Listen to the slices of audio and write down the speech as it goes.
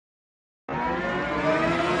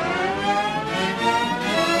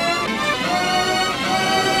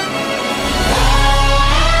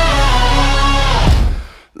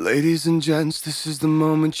Ladies and gents, this is the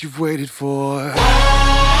moment you've waited for.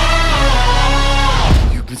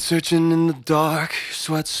 You've been searching in the dark, your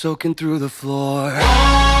sweat soaking through the floor.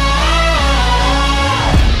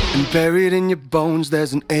 And buried in your bones,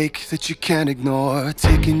 there's an ache that you can't ignore.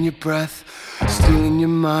 Taking your breath, stealing your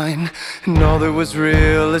mind, and all that was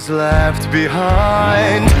real is left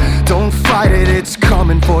behind. Don't fight it, it's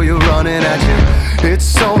coming for you, running at you.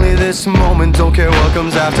 It's only this moment, don't care what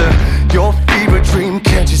comes after. Your fever dream,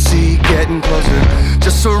 can't you see, getting closer.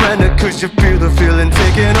 Just surrender, cause you feel the feeling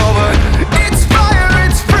taking over. It's